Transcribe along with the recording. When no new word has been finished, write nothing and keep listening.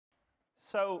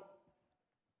So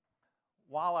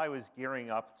while I was gearing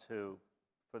up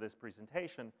for this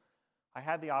presentation, I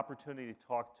had the opportunity to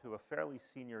talk to a fairly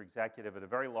senior executive at a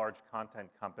very large content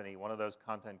company, one of those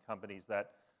content companies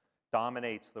that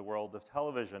dominates the world of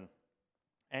television.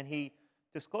 And he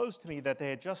disclosed to me that they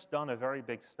had just done a very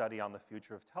big study on the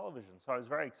future of television. So I was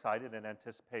very excited in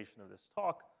anticipation of this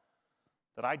talk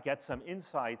that I'd get some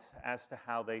insights as to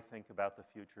how they think about the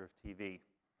future of TV.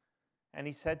 And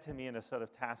he said to me in a sort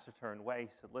of taciturn way,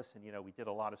 he said, listen, you know, we did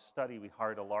a lot of study. We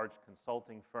hired a large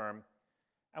consulting firm.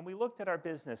 And we looked at our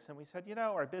business and we said, you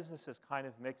know, our business is kind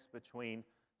of mixed between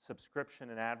subscription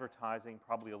and advertising,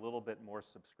 probably a little bit more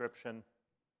subscription.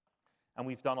 And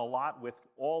we've done a lot with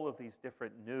all of these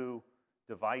different new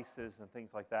devices and things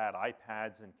like that,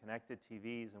 iPads and connected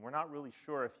TVs, and we're not really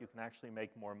sure if you can actually make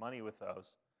more money with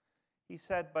those. He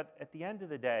said, but at the end of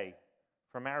the day,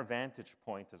 from our vantage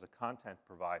point as a content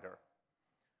provider,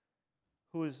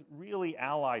 who is really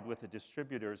allied with the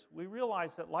distributors, we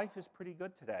realize that life is pretty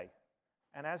good today.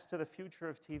 And as to the future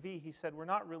of TV, he said, we're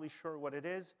not really sure what it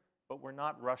is, but we're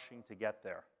not rushing to get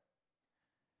there.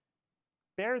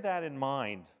 Bear that in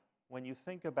mind when you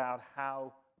think about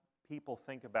how people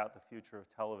think about the future of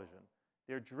television.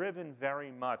 They're driven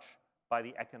very much by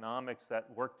the economics that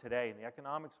work today, and the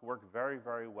economics work very,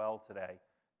 very well today.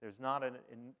 There's not an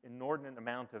inordinate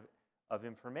amount of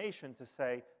information to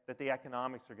say that the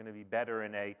economics are going to be better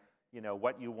in a, you know,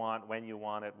 what you want, when you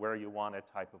want it, where you want it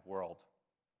type of world.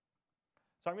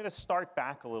 So I'm going to start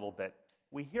back a little bit.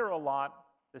 We hear a lot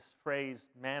this phrase,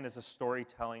 man is a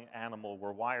storytelling animal,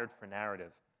 we're wired for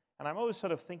narrative. And I'm always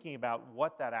sort of thinking about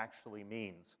what that actually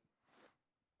means.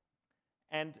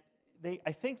 And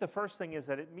I think the first thing is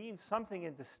that it means something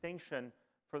in distinction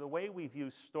for the way we view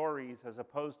stories as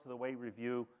opposed to the way we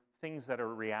view things that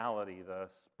are reality, the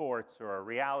sports or a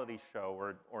reality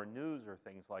show or news or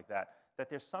things like that, that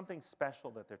there's something special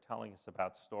that they're telling us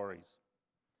about stories.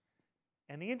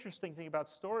 And the interesting thing about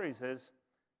stories is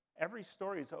every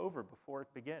story is over before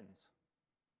it begins.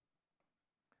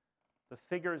 The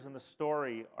figures in the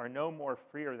story are no more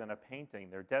freer than a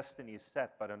painting. Their destiny is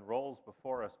set but unrolls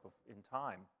before us in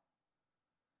time.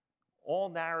 All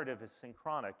narrative is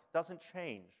synchronic, doesn't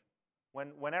change.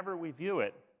 Whenever we view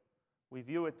it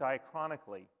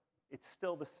diachronically. It's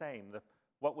still the same.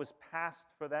 What was past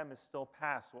for them is still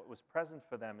past. What was present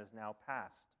for them is now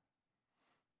past.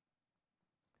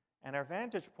 And our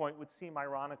vantage point would seem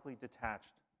ironically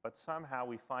detached, but somehow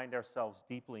we find ourselves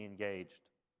deeply engaged.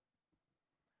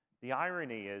 The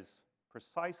irony is,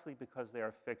 precisely because they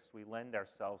are fixed, we lend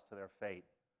ourselves to their fate.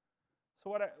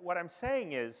 So what I'm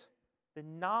saying is, the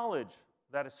knowledge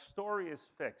that a story is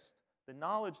fixed, the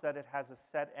knowledge that it has a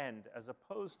set end, as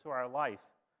opposed to our life,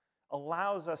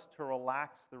 allows us to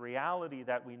relax the reality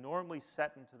that we normally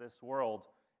set into this world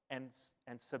and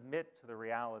submit to the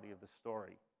reality of the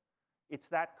story. It's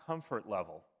that comfort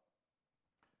level.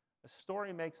 A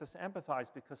story makes us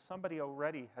empathize because somebody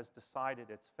already has decided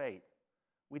its fate.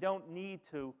 We don't need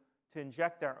to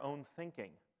inject our own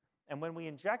thinking. And when we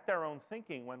inject our own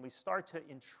thinking, when we start to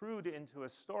intrude into a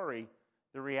story,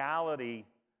 the reality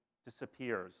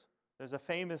disappears. There's a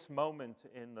famous moment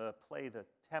in the play The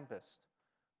Tempest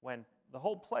when the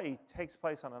whole play takes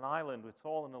place on an island. It's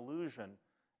all an illusion.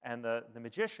 And the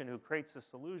magician who creates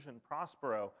this illusion,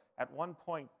 Prospero, at one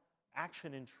point,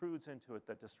 action intrudes into it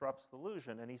that disrupts the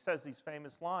illusion. And he says these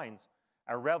famous lines,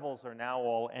 "Our revels are now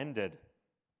all ended.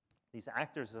 These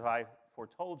actors, as I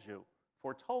foretold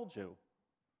you,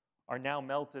 are now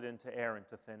melted into air,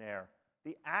 into thin air."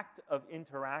 The act of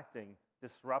interacting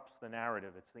disrupts the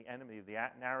narrative. It's the enemy of the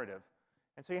narrative.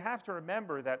 And so you have to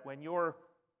remember that when you're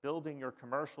building your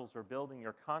commercials or building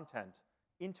your content,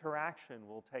 interaction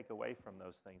will take away from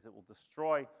those things. It will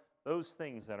destroy those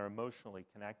things that are emotionally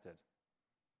connected.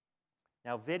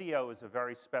 Now, video is a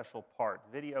very special part.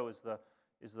 Video is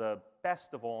the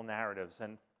best of all narratives.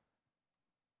 And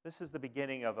this is the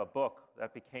beginning of a book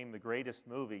that became the greatest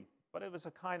movie, but it was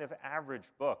a kind of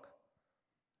average book.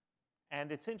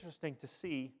 And it's interesting to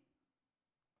see,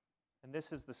 and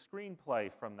this is the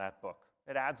screenplay from that book.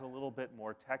 It adds a little bit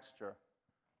more texture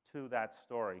to that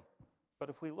story. But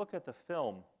if we look at the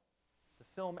film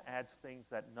adds things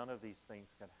that none of these things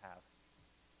can have.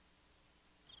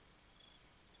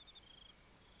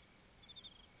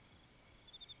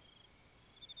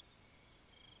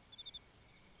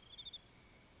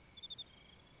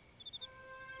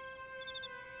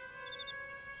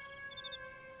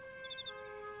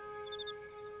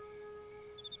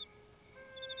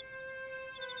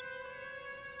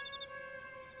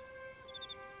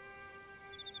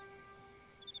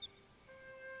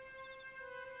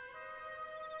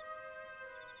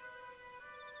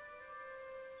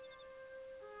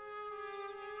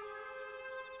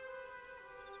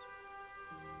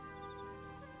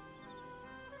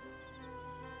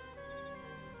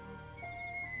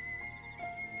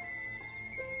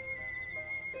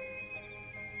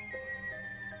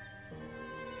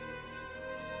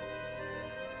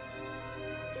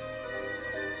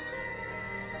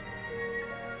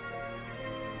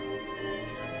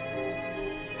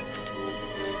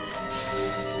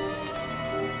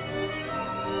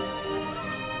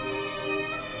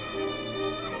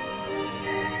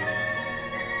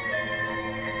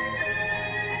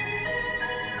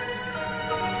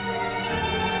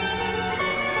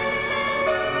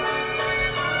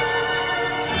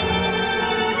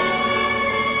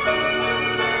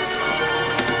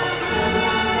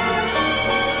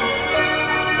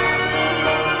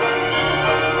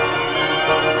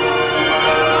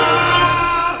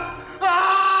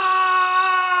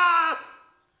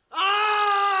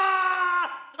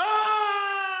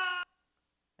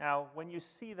 when you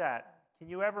see that, can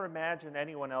you ever imagine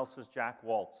anyone else's Jack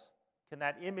Waltz? Can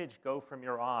that image go from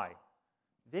your eye?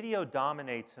 Video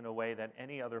dominates in a way that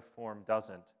any other form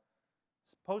doesn't.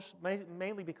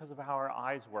 Mainly because of how our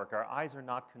eyes work. Our eyes are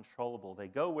not controllable. They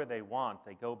go where they want.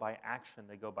 They go by action.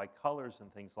 They go by colors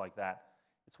and things like that.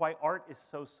 It's why art is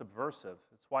so subversive.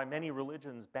 It's why many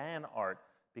religions ban art,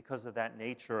 because of that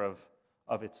nature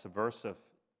of its subversive,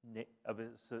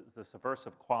 the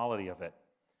subversive quality of it.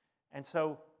 And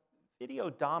so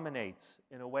video dominates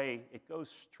in a way, it goes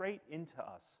straight into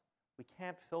us. We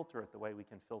can't filter it the way we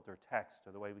can filter text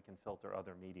or the way we can filter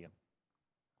other medium.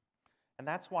 And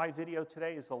that's why video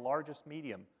today is the largest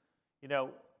medium. You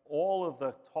know, all of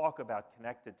the talk about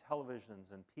connected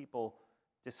televisions and people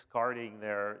discarding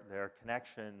their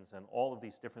connections and all of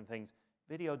these different things,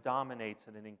 video dominates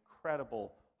at an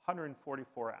incredible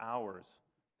 144 hours,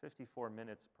 54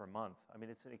 minutes per month. I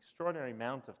mean, it's an extraordinary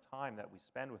amount of time that we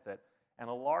spend with it, and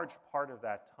a large part of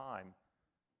that time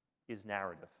is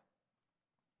narrative.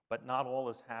 But not all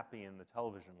is happy in the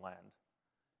television land.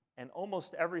 And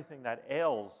almost everything that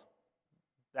ails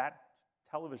that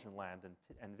television land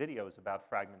and video is about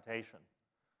fragmentation.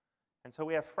 And so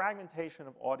we have fragmentation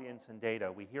of audience and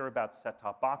data. We hear about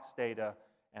set-top box data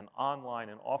and online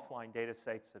and offline data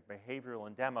sets and behavioral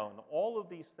and demo. And all of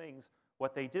these things,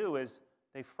 what they do is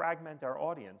they fragment our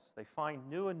audience. They find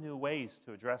new and new ways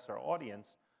to address our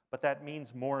audience, but that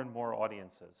means more and more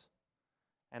audiences.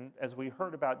 And as we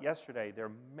heard about yesterday, there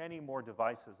are many more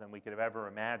devices than we could have ever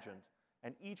imagined.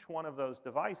 And each one of those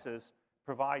devices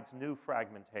provides new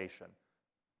fragmentation.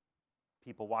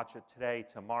 People watch it today,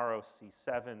 tomorrow,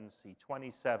 C7,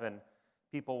 C27.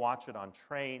 People watch it on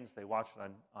trains, they watch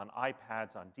it on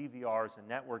iPads, on DVRs and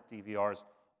network DVRs.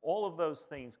 All of those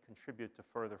things contribute to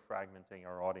further fragmenting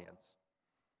our audience.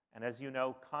 And as you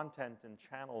know, content and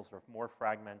channels are more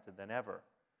fragmented than ever.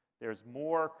 There's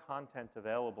more content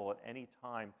available at any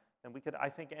time than I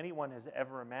think anyone has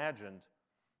ever imagined.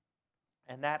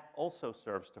 And that also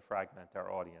serves to fragment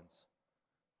our audience.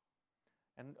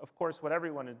 And of course, what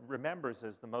everyone remembers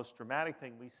is the most dramatic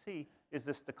thing we see is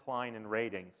this decline in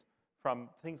ratings from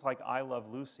things like I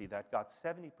Love Lucy that got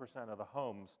 70% of the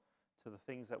homes to the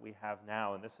things that we have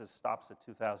now. And this stops at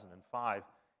 2005.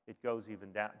 It goes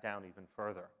even down even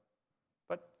further.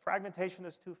 But fragmentation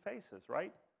has two faces,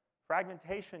 right?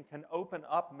 Fragmentation can open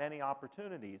up many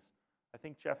opportunities. I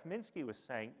think Jeff Minsky was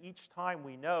saying each time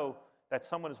we know that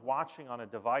someone is watching on a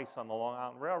device on the Long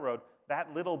Island Railroad,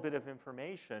 that little bit of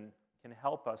information can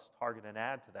help us target an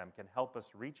ad to them, can help us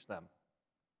reach them.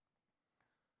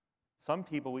 Some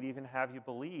people would even have you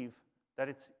believe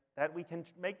that we can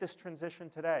make this transition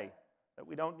today, that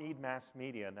we don't need mass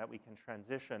media, and that we can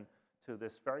transition to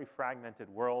this very fragmented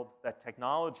world, that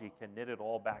technology can knit it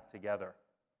all back together.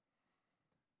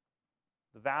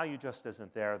 The value just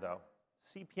isn't there, though.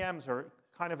 CPMs are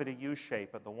kind of at a U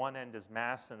shape. At the one end is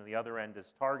mass, and the other end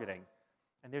is targeting.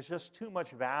 And there's just too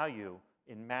much value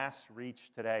in mass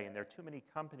reach today, and there are too many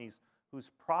companies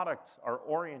whose products are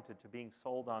oriented to being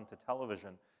sold onto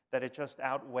television that it just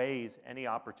outweighs any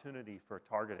opportunity for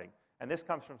targeting. And this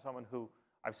comes from someone who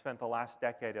I've spent the last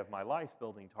decade of my life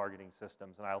building targeting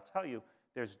systems, and I'll tell you,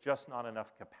 there's just not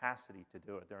enough capacity to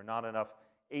do it. There are not enough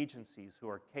agencies who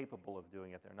are capable of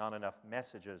doing it. There are not enough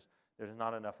messages. There's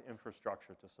not enough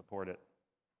infrastructure to support it.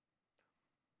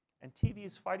 And TV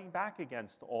is fighting back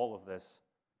against all of this.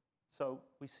 So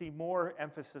we see more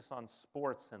emphasis on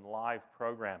sports and live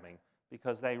programming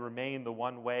because they remain the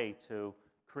one way to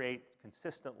create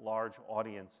consistent large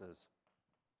audiences.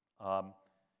 They're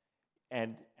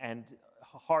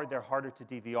harder to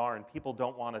DVR, and people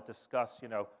don't want to discuss, you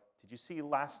know, did you see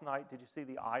last night, did you see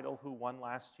the Idol who won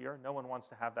last year? No one wants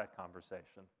to have that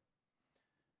conversation.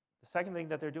 The second thing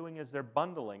that they're doing is they're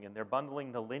bundling, and they're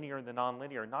bundling the linear and the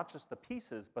nonlinear, not just the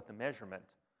pieces, but the measurement,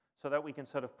 so that we can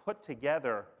sort of put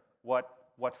together what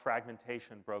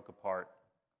fragmentation broke apart.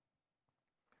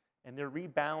 And they're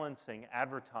rebalancing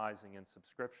advertising and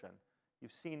subscription.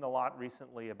 You've seen a lot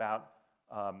recently about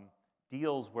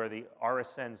deals where the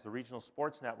RSNs, the regional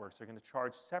sports networks, are going to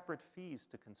charge separate fees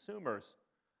to consumers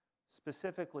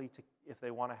specifically if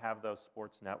they want to have those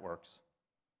sports networks.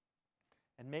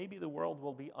 And maybe the world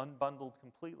will be unbundled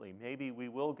completely. Maybe we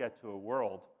will get to a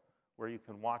world where you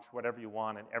can watch whatever you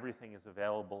want and everything is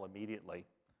available immediately.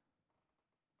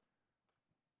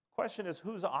 Question is,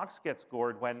 whose ox gets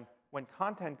gored when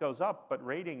content goes up but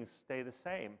ratings stay the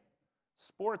same?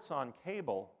 Sports on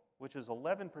cable, which is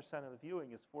 11% of the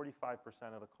viewing, is 45%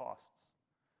 of the costs,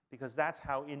 because that's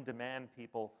how in demand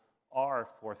people are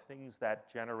for things that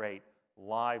generate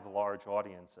live large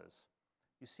audiences.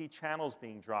 You see channels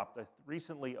being dropped.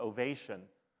 Recently, Ovation,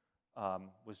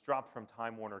 was dropped from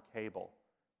Time Warner Cable.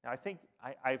 Now, I think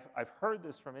I've heard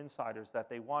this from insiders that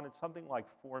they wanted something like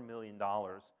 $4 million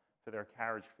for their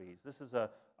carriage fees. This is a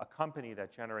company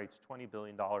that generates $20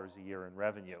 billion a year in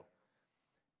revenue.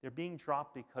 They're being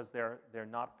dropped because they're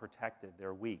not protected,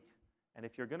 they're weak. And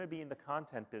if you're going to be in the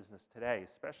content business today,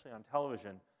 especially on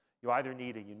television, you either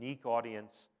need a unique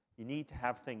audience, you need to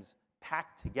have things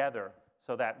packed together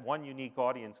so that one unique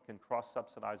audience can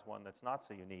cross-subsidize one that's not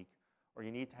so unique, or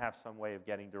you need to have some way of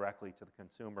getting directly to the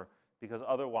consumer, because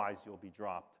otherwise you'll be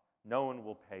dropped. No one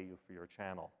will pay you for your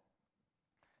channel.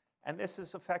 And this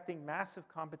is affecting massive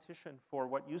competition for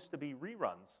what used to be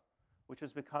reruns, which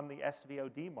has become the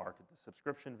SVOD market, the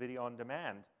subscription video on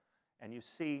demand. And you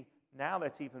see now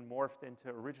that's even morphed into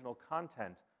original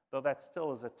content, though that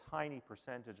still is a tiny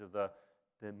percentage of the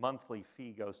monthly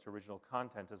fee goes to original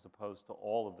content as opposed to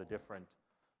all of the different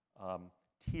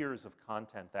tiers of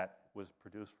content that was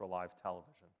produced for live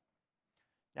television.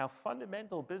 Now,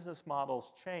 fundamental business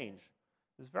models change.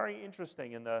 It's very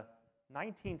interesting. In the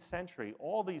 19th century,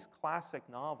 all these classic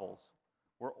novels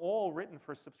were all written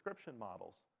for subscription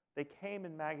models. They came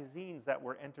in magazines that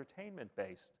were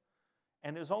entertainment-based.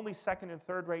 And it was only second and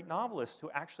third-rate novelists who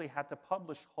actually had to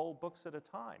publish whole books at a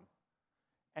time.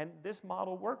 And this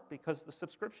model worked because the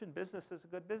subscription business is a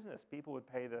good business. People would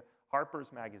pay the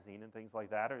Harper's Magazine and things like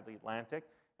that, or the Atlantic,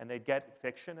 and they'd get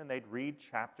fiction and they'd read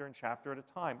chapter and chapter at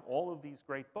a time. All of these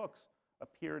great books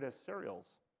appeared as serials.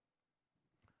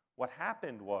 What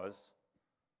happened was,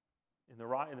 in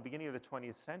the beginning of the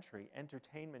 20th century,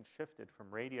 entertainment shifted from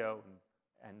radio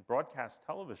and broadcast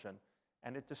television,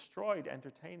 and it destroyed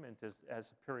entertainment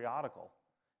as a periodical.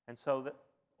 And so that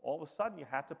all of a sudden you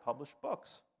had to publish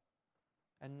books.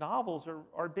 And novels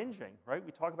are binging, right?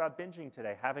 We talk about binging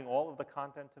today, having all of the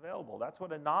content available. That's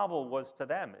what a novel was to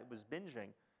them. It was binging.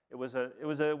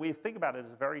 We think about it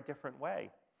as a very different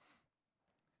way.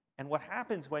 And what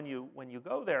happens when you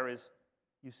go there is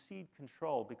you cede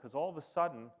control, because all of a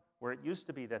sudden, where it used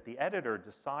to be that the editor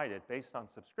decided based on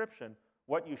subscription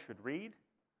what you should read,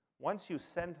 once you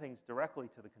send things directly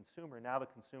to the consumer, now the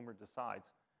consumer decides.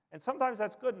 And sometimes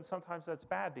that's good and sometimes that's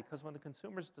bad, because when the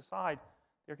consumers decide,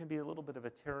 there can be a little bit of a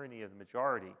tyranny of the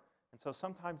majority. And so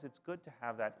sometimes it's good to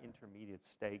have that intermediate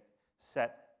state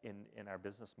set in our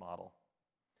business model.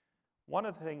 One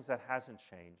of the things that hasn't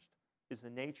changed is the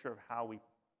nature of how we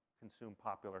consume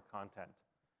popular content.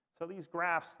 So these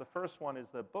graphs, the first one is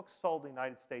the books sold in the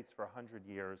United States for 100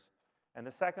 years, and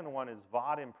the second one is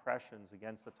VOD impressions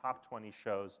against the top 20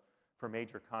 shows for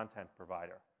major content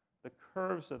provider. The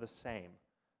curves are the same.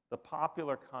 The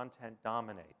popular content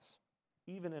dominates,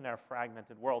 even in our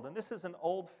fragmented world. And this is an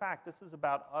old fact. This is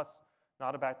about us,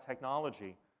 not about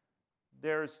technology.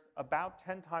 There's about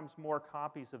 10 times more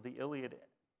copies of the Iliad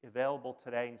available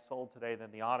today and sold today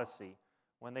than the Odyssey.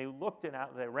 When they looked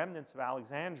at the remnants of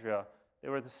Alexandria, they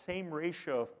were the same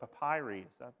ratio of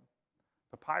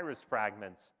papyrus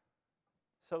fragments.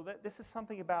 So this is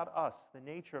something about us, the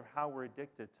nature of how we're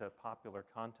addicted to popular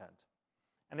content.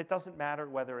 And it doesn't matter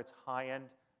whether it's high-end,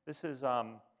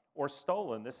 or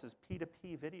stolen. This is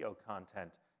P2P video content,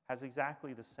 has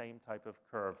exactly the same type of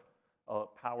curve,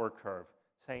 power curve,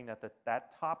 saying that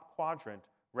that top quadrant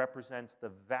represents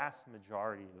the vast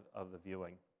majority of the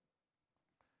viewing.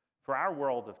 For our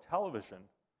world of television,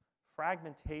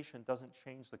 fragmentation doesn't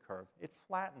change the curve. It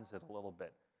flattens it a little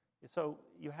bit. So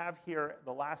you have here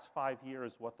the last 5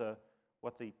 years what the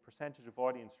percentage of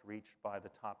audience reached by the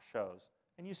top shows.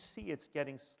 And you see it's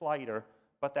getting slighter,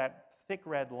 but that thick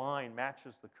red line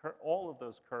matches all of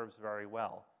those curves very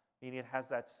well, meaning it has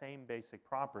that same basic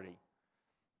property.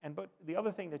 But the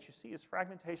other thing that you see is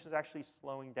fragmentation is actually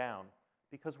slowing down,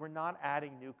 because we're not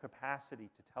adding new capacity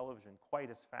to television quite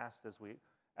as fast as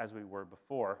we were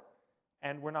before.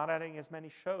 And we're not adding as many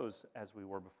shows as we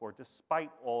were before, despite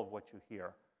all of what you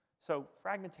hear. So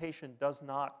fragmentation is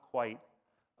not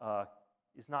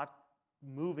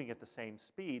moving at the same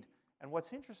speed. And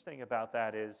what's interesting about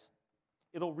that is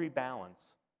it'll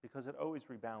rebalance, because it always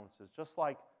rebalances. Just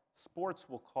like sports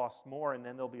will cost more, and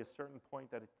then there'll be a certain point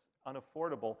that it's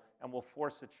unaffordable and will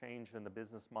force a change in the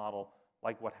business model,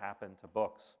 like what happened to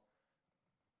books.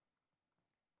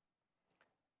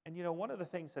 And one of the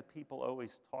things that people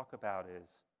always talk about is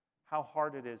how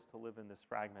hard it is to live in this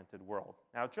fragmented world.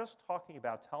 Now, just talking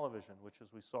about television, which,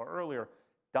 as we saw earlier,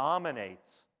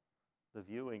 dominates the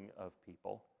viewing of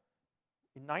people,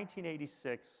 in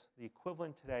 1986, the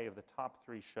equivalent today of the top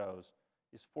 3 shows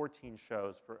is 14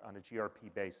 shows on a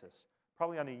GRP basis.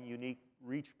 Probably on a unique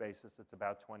reach basis, it's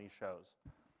about 20 shows.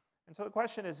 And so the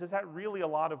question is that really a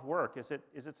lot of work? Is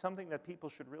it something that people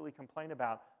should really complain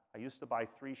about? I used to buy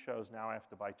 3 shows, now I have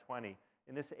to buy 20.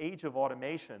 In this age of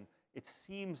automation, it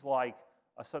seems like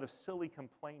a sort of silly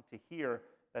complaint to hear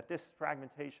that this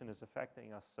fragmentation is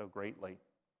affecting us so greatly.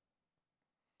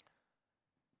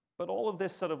 But all of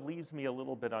this sort of leaves me a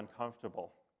little bit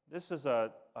uncomfortable. This is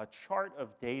a chart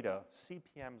of data,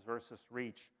 CPMs versus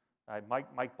reach,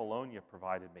 Mike Bologna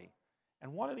provided me.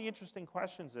 And one of the interesting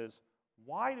questions is,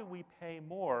 why do we pay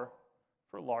more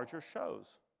for larger shows?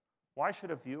 Why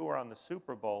should a viewer on the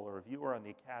Super Bowl or a viewer on the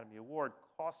Academy Award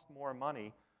cost more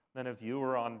money than a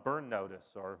viewer on Burn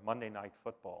Notice or Monday Night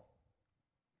Football?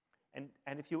 And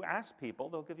if you ask people,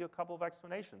 they'll give you a couple of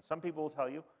explanations. Some people will tell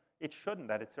you it shouldn't,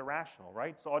 that it's irrational,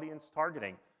 right? It's audience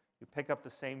targeting. You pick up the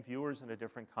same viewers in a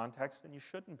different context, and you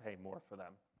shouldn't pay more for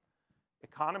them.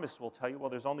 Economists will tell you, well,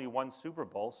 there's only one Super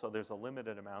Bowl, so there's a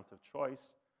limited amount of choice.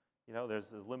 You know,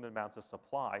 there's a limited amount of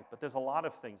supply. But there's a lot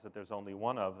of things that there's only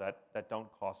one of that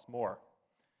don't cost more.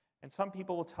 And some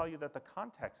people will tell you that the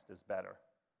context is better.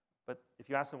 But if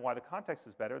you ask them why the context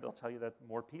is better, they'll tell you that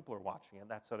more people are watching, and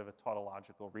that's sort of a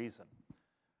tautological reason.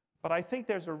 But I think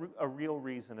there's a real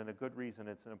reason and a good reason.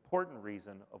 It's an important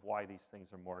reason of why these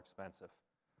things are more expensive.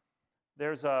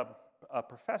 There's a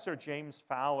professor, James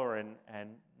Fowler, and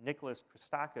Nicholas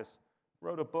Christakis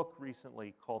wrote a book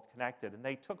recently called Connected, and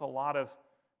they took a lot of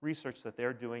research that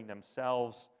they're doing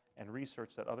themselves and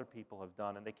research that other people have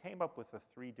done, and they came up with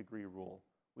a 3-degree rule.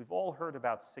 We've all heard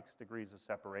about 6 degrees of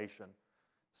separation,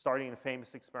 starting in a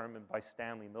famous experiment by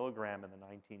Stanley Milgram in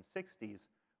the 1960s,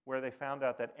 where they found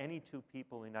out that any 2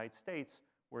 people in the United States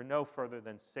were no further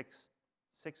than six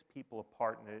people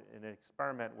apart in an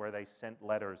experiment where they sent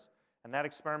letters. And that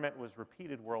experiment was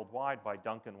repeated worldwide by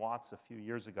Duncan Watts a few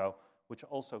years ago, which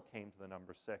also came to the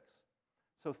number 6.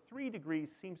 So 3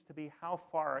 degrees seems to be how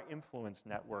far our influence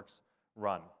networks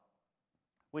run,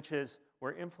 which is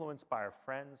we're influenced by our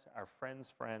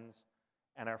friends' friends,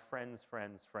 and our friends'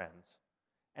 friends' friends.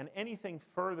 And anything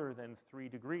further than 3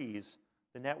 degrees,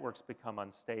 the networks become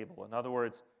unstable. In other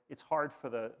words, it's hard for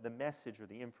the message or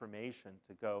the information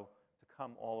to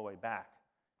come all the way back.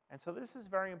 And so this is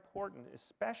very important,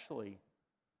 especially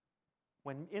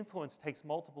when influence takes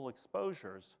multiple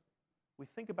exposures. We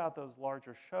think about those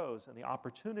larger shows and the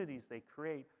opportunities they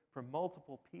create for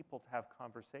multiple people to have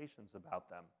conversations about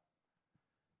them.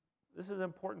 This is an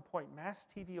important point. Mass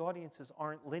TV audiences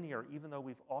aren't linear, even though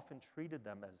we've often treated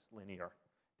them as linear.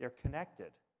 They're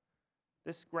connected.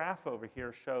 This graph over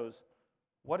here shows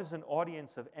what is an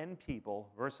audience of n people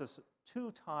versus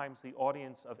 2 times the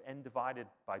audience of n divided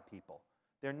by people.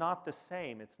 They're not the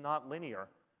same. It's not linear.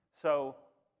 So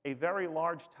a very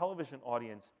large television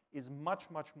audience is much,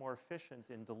 much more efficient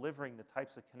in delivering the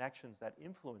types of connections that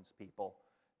influence people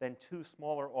than 2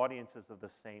 smaller audiences of the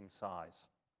same size.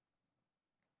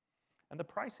 And the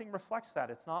pricing reflects that.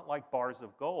 It's not like bars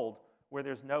of gold where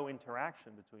there's no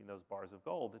interaction between those bars of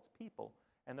gold. It's people,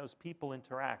 and those people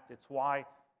interact. It's why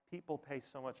people pay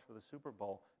so much for the Super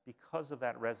Bowl, because of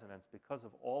that resonance, because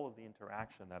of all of the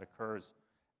interaction that occurs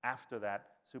after that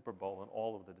Super Bowl and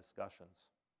all of the discussions.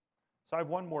 So I have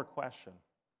one more question.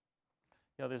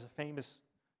 You know, there's a famous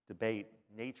debate,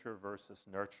 nature versus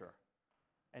nurture.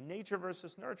 And nature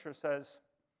versus nurture says,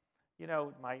 you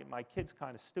know, my kid's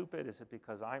kind of stupid. Is it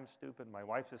because I'm stupid, my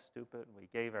wife is stupid, and we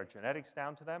gave our genetics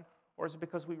down to them? Or is it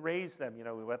because we raised them, you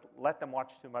know, we let them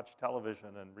watch too much television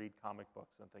and read comic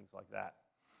books and things like that?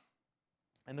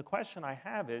 And the question I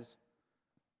have is,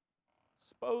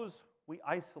 suppose we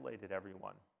isolated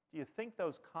everyone. Do you think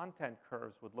those content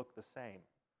curves would look the same?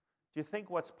 Do you think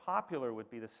what's popular would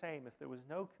be the same if there was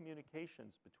no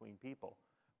communications between people?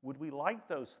 Would we like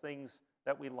those things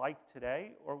that we like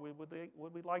today, or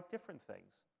would we like different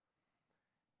things?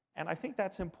 And I think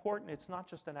that's important. It's not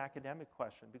just an academic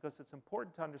question, because it's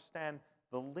important to understand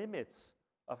the limits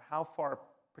of how far a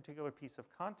particular piece of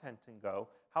content can go,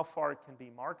 how far it can be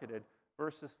marketed,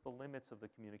 versus the limits of the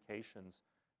communications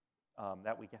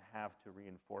that we can have to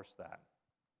reinforce that.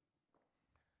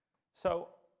 So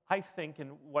I think,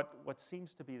 and what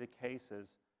seems to be the case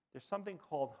is, there's something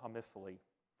called homophily.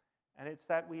 And it's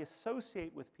that we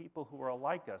associate with people who are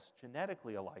like us,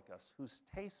 genetically alike us, whose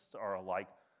tastes are alike,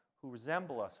 who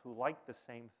resemble us, who like the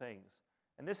same things.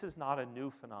 And this is not a new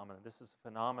phenomenon. This is a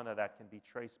phenomena that can be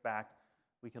traced back.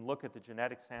 We can look at the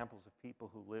genetic samples of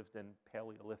people who lived in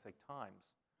Paleolithic times.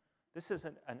 This is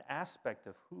an aspect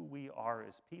of who we are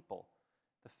as people.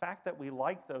 The fact that we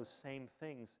like those same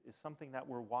things is something that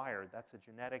we're wired. That's a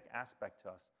genetic aspect to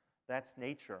us. That's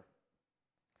nature.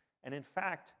 And in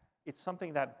fact, it's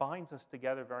something that binds us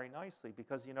together very nicely,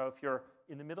 because, you know, if you're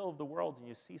in the middle of the world and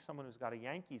you see someone who's got a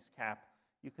Yankees cap,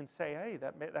 you can say, hey,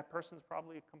 that person's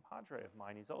probably a compadre of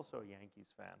mine. He's also a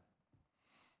Yankees fan.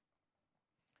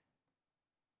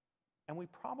 And we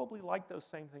probably like those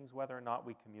same things whether or not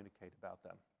we communicate about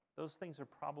them. Those things are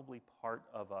probably part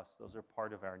of us. Those are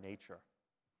part of our nature.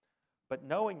 But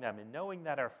knowing them and knowing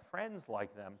that our friends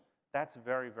like them, that's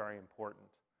very, very important,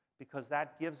 because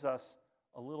that gives us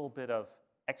a little bit of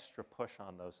extra push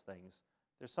on those things.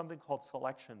 There's something called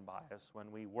selection bias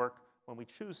when we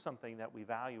choose something that we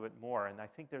value it more. And I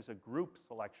think there's a group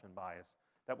selection bias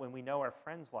that when we know our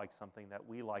friends like something, that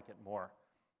we like it more.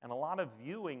 And a lot of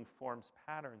viewing forms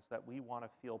patterns that we want to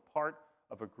feel part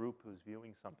of a group who's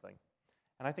viewing something.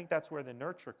 And I think that's where the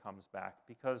nurture comes back,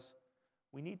 because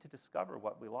we need to discover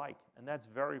what we like. And that's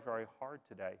very, very hard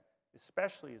today,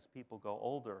 especially as people go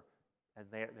older and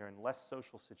they're in less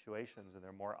social situations and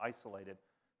they're more isolated.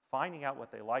 Finding out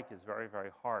what they like is very, very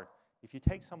hard. If you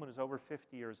take someone who's over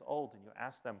 50 years old and you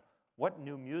ask them what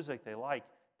new music they like,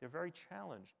 they're very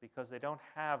challenged because they don't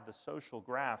have the social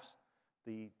graphs,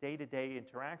 the day-to-day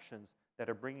interactions that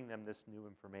are bringing them this new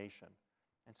information.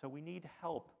 And so we need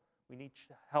help. We need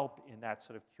help in that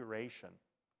sort of curation.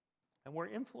 And we're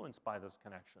influenced by those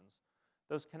connections.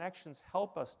 Those connections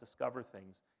help us discover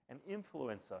things and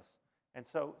influence us. And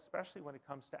so, especially when it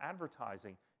comes to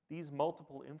advertising, these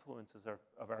multiple influences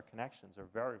of our connections are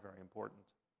very, very important.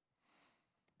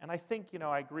 And I think,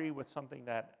 I agree with something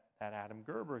that Adam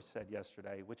Gerber said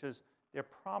yesterday, which is there are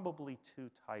probably two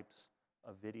types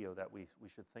of video that we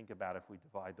should think about if we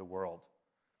divide the world.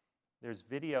 There's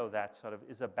video that sort of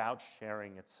is about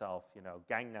sharing itself,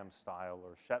 Gangnam Style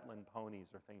or Shetland ponies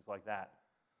or things like that.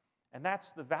 And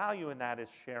that's the value in that is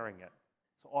sharing it.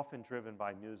 It's often driven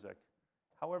by music.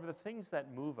 However, the things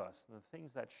that move us and the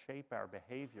things that shape our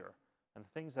behavior and the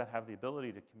things that have the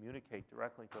ability to communicate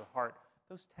directly to the heart,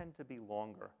 those tend to be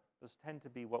longer. Those tend to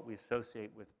be what we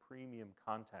associate with premium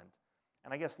content.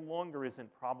 And I guess longer isn't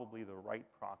probably the right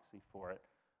proxy for it.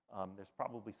 There's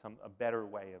probably a better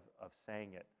way of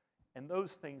saying it. And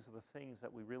those things are the things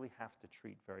that we really have to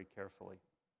treat very carefully.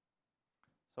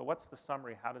 So what's the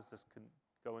summary? How does this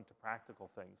go into practical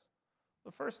things?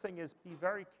 The first thing is be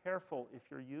very careful if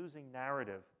you're using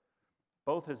narrative,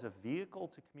 both as a vehicle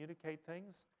to communicate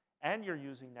things and you're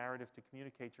using narrative to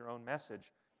communicate your own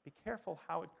message. Be careful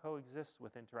how it coexists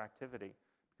with interactivity,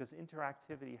 because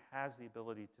interactivity has the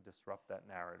ability to disrupt that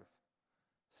narrative.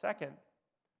 Second,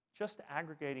 just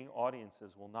aggregating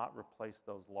audiences will not replace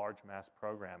those large mass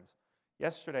programs.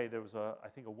 Yesterday, there was, I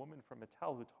think, a woman from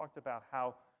Mattel who talked about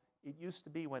how it used to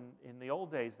be when, in the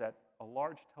old days, that a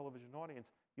large television audience,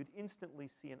 you'd instantly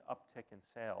see an uptick in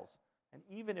sales. And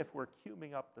even if we're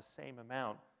cubing up the same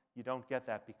amount, you don't get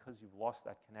that because you've lost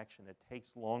that connection. It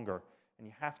takes longer, and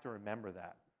you have to remember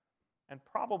that. And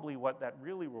probably what that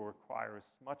really will require is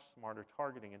much smarter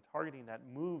targeting, and targeting that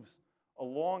moves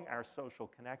along our social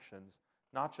connections,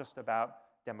 not just about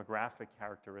demographic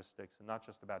characteristics and not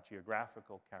just about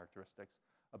geographical characteristics,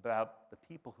 about the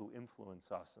people who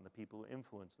influence us and the people who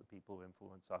influence the people who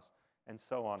influence us, and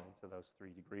so on into those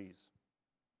 3 degrees.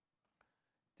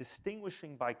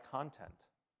 Distinguishing by content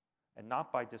and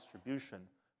not by distribution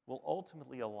will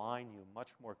ultimately align you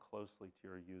much more closely to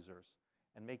your users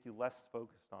and make you less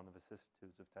focused on the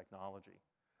vicissitudes of technology.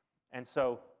 And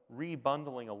so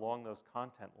rebundling along those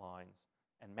content lines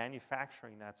and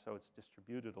manufacturing that so it's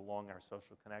distributed along our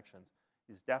social connections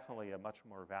is definitely a much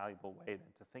more valuable way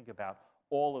than to think about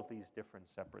all of these different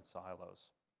separate silos.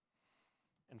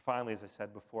 And finally, as I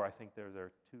said before, I think there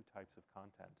are 2 types of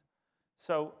content.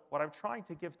 So what I'm trying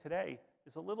to give today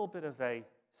is a little bit of a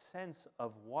sense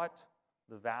of what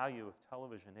the value of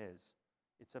television is.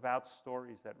 It's about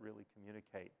stories that really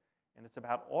communicate. And it's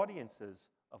about audiences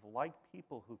of like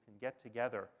people who can get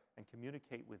together and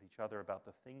communicate with each other about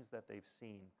the things that they've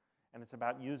seen. And it's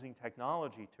about using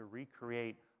technology to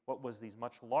recreate what was these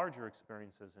much larger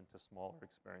experiences into smaller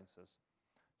experiences.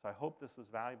 So I hope this was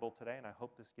valuable today, and I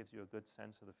hope this gives you a good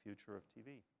sense of the future of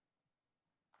TV.